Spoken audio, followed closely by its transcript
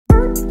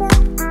It's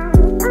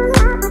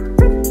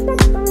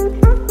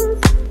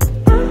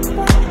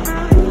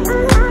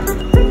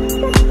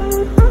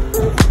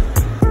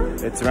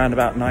around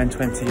about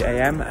 9:20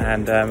 AM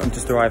and I'm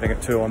just arriving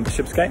at 201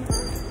 Bishopsgate,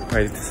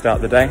 ready to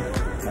start the day.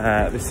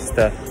 This is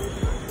the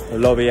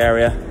lobby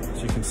area,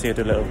 as you can see, a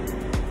little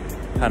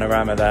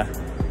panorama there,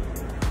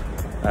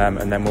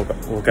 and then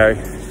we'll go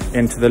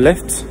into the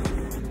lift.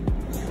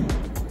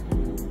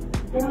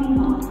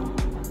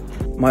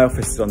 My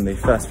office is on the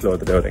first floor of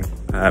the building.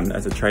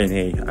 As a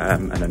trainee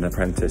and an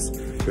apprentice,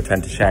 you'll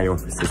tend to share your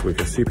offices with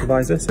your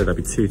supervisor, so there'll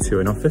be two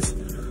in office.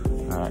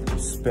 You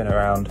spin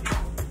around,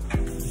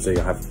 so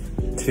you'll have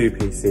 2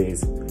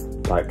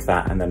 PCs like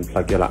that, and then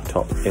plug your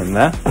laptop in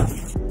there.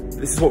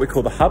 This is what we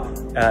call the hub.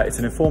 It's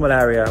an informal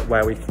area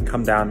where we can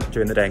come down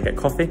during the day and get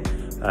coffee.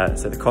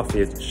 So the coffee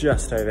is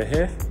just over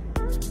here.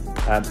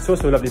 It's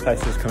also a lovely place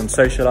to just come and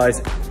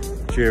socialise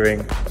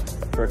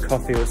for a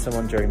coffee with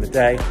someone during the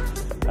day,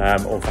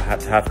 or to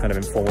have kind of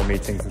informal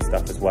meetings and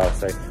stuff as well.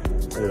 So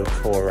a little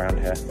tour around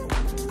here.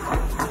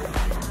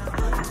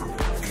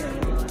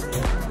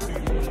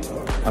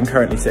 I'm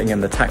currently sitting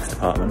in the tax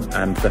department,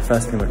 and the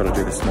first thing we've got to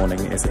do this morning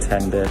is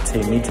attend a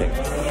team meeting.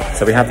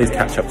 So we have these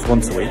catch-ups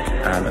once a week,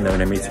 and they're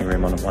in a meeting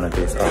room on one of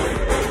these,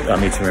 our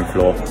meeting room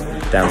floor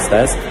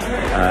downstairs.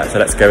 So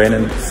let's go in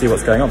and see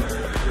what's going on.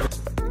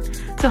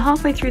 So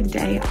halfway through the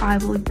day, I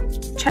will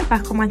check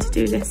back on my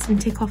to-do list and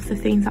tick off the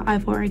things that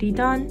I've already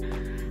done.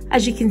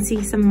 As you can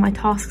see, some of my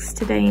tasks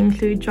today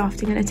include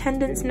drafting an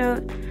attendance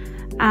note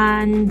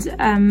and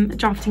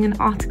drafting an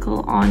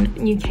article on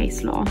new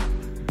case law.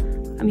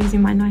 I'm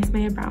using my nice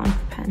Mayor Brown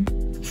pen.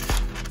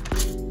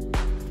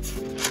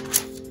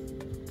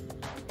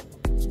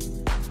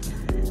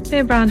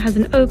 Mayor Brown has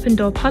an open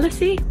door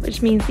policy,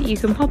 which means that you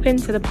can pop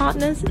into the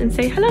partners and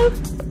say hello.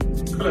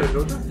 Hello,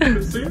 Georgia. Good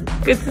to see you.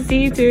 Good to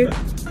see you too.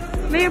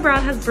 Mayor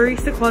Brown has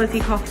barista quality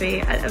coffee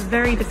at a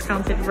very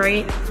discounted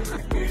rate.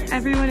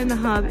 Everyone in the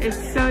hub is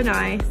so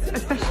nice,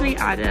 especially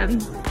Adam.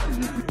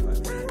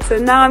 So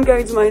now I'm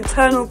going to my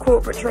internal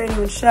corporate training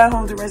on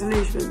shareholder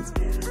resolutions.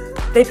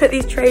 They put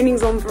these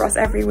trainings on for us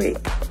every week.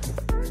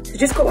 So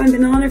just got one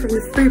banana from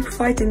the food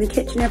provided in the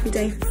kitchen every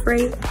day for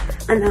free,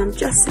 and now I'm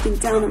just sitting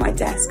down at my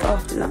desk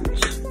after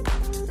lunch.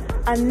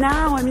 And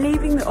now I'm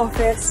leaving the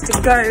office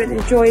to go and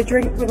enjoy a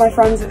drink with my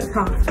friends at the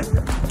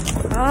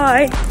pub.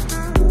 Bye!